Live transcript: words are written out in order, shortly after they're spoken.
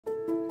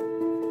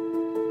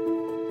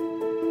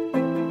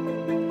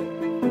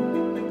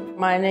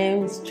My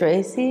name's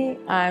Tracy.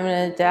 I'm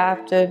an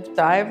adaptive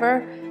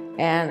diver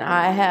and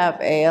I have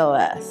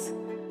ALS.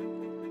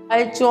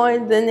 I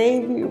joined the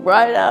Navy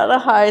right out of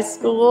high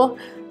school.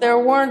 There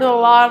weren't a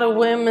lot of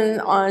women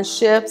on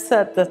ships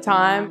at the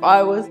time.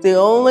 I was the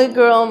only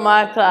girl in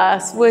my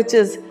class, which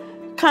is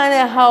kind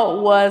of how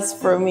it was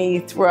for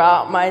me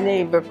throughout my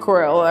Navy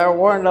career. There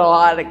weren't a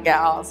lot of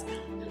gals.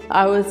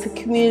 I was a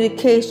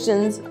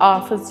communications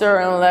officer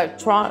and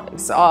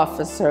electronics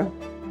officer.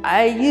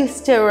 I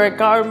used to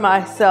regard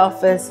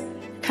myself as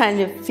kind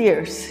of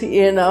fierce,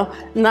 you know,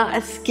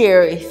 not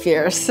scary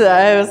fierce.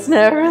 I was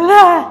never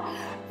that,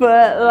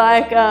 but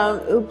like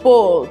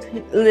bold,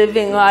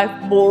 living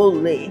life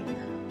boldly.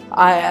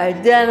 I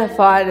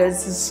identified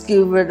as a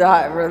scuba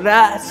diver.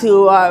 That's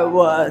who I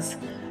was.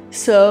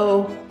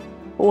 So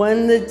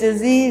when the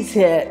disease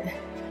hit,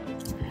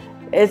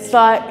 it's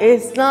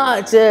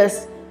not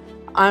just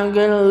I'm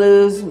gonna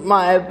lose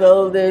my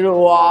ability to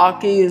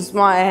walk, use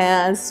my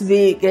hands,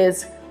 speak.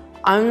 It's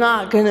I'm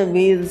not gonna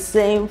be the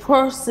same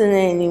person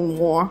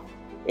anymore.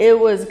 It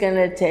was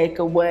gonna take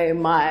away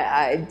my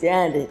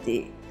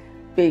identity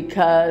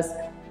because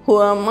who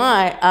am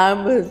I?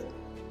 I'm a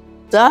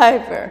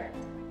diver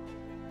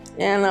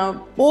and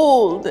I'm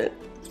bold,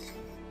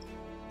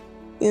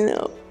 you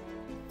know,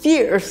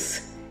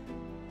 fierce.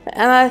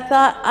 And I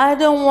thought, I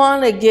don't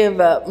want to give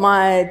up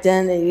my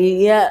identity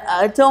yet.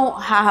 I don't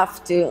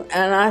have to.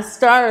 And I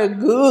started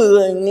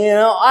Googling, you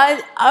know.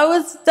 I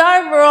was a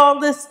diver all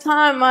this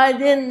time. I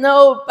didn't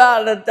know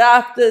about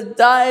adaptive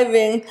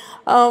diving,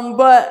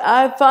 but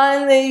I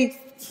finally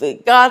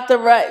got the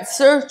right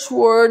search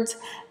words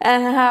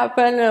and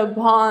happened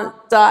upon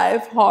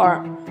dive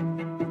hard.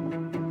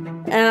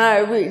 And I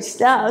reached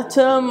out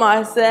to him.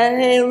 I said,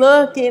 hey,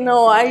 look, you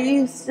know, I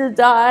used to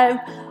dive.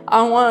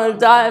 I want to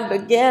dive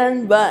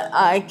again, but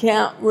I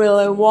can't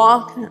really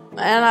walk.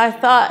 And I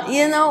thought,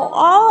 you know,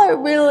 all I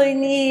really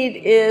need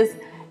is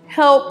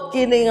help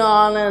getting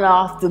on and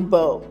off the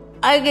boat.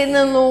 I get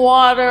in the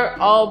water,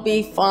 I'll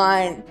be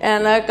fine.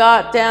 And I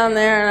got down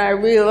there and I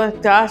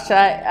realized, gosh,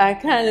 I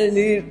kind of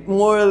need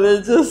more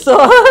than just on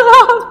and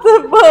off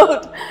the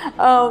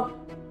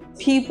boat.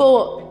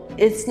 People,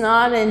 it's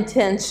not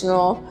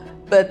intentional,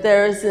 but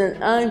there's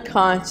an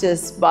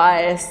unconscious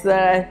bias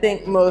that I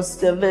think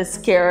most of us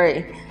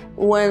carry.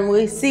 When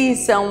we see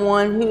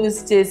someone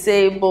who's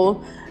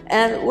disabled,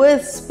 and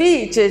with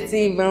speech it's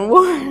even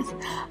worse,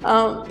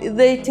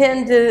 they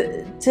tend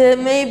to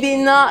maybe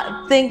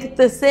not think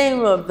the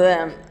same of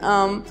them,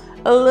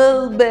 a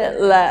little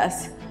bit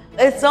less.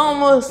 It's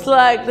almost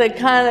like they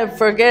kind of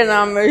forget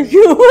I'm a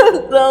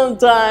human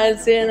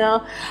sometimes, you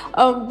know.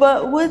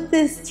 But with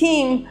this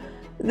team,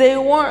 they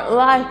weren't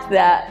like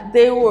that.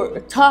 They were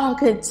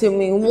talking to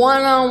me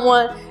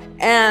one-on-one,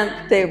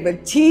 and they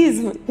would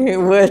tease me,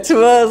 which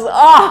was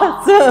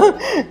awesome,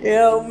 you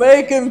know,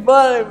 making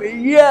fun of me.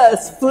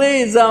 Yes,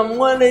 please, I'm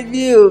one of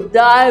you,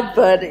 dive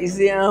buddies,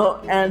 you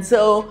know. And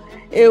so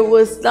it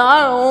was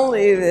not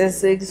only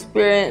this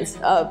experience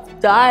of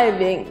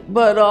diving,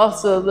 but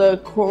also the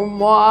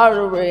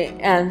camaraderie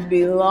and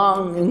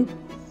belonging.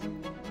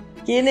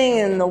 Getting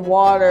in the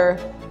water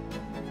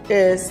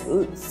is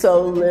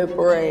so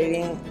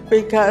liberating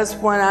because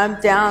when I'm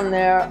down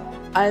there,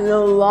 I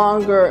no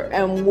longer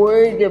am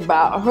worried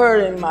about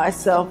hurting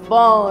myself,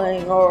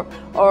 falling, or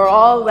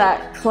all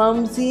that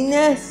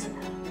clumsiness,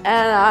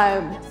 and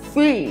I'm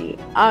free.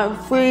 I'm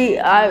free.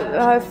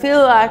 I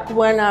feel like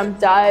when I'm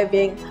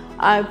diving,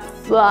 I'm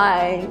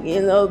flying.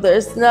 You know,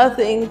 there's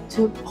nothing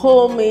to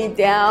pull me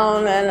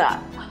down, and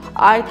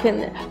I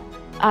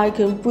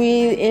can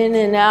breathe in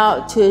and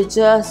out to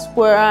just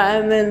where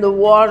I'm in the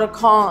water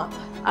column.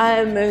 I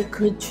am in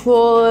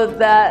control of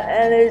that,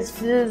 and it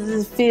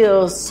just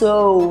feels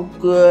so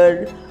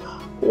good.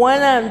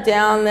 When I'm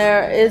down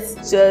there, it's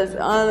just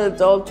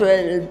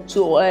unadulterated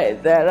joy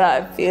that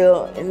I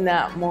feel in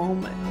that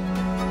moment.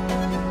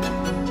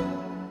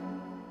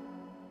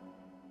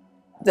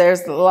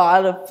 There's a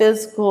lot of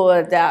physical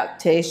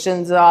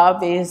adaptations,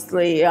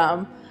 obviously.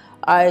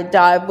 I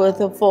dive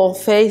with a full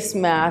face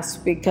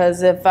mask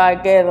because if I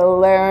get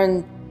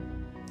a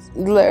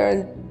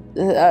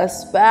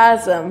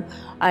spasm,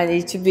 I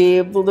need to be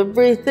able to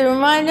breathe through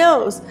my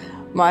nose.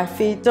 My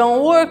feet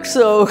don't work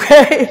so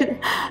great.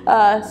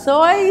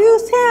 So I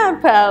use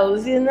hand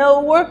paddles, you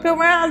know, work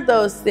around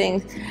those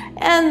things.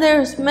 And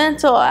there's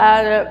mental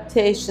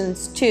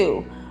adaptations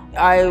too.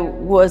 I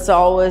was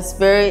always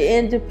very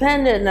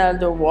independent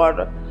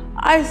underwater.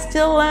 I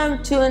still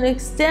am to an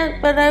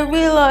extent, but I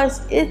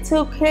realized it's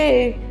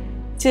okay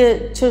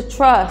to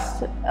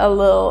trust a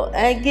little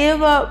and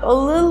give up a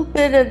little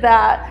bit of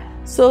that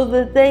so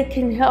that they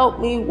can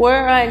help me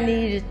where I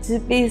needed to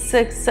be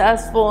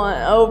successful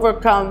and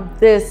overcome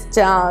this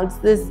challenge,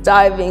 this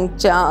diving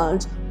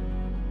challenge.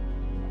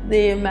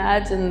 The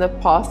Imagine the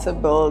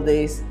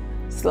Possibilities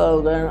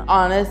slogan,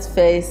 on its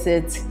face,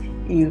 it's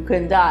you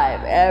can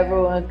dive,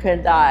 everyone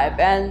can dive.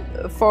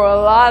 And for a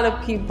lot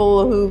of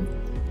people who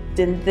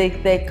didn't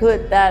think they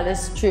could, that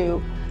is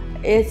true.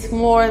 It's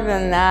more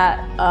than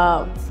that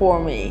for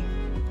me.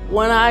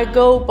 When I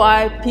go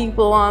by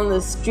people on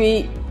the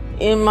street,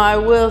 in my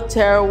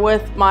wheelchair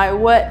with my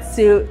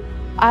wetsuit,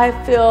 I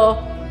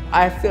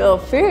feel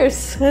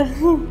fierce.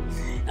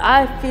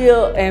 I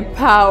feel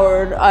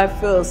empowered. I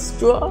feel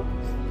strong.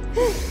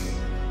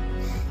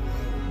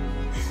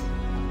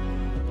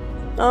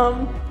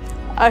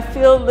 I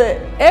feel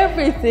that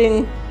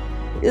everything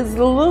is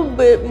a little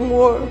bit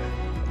more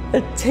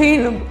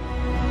attainable.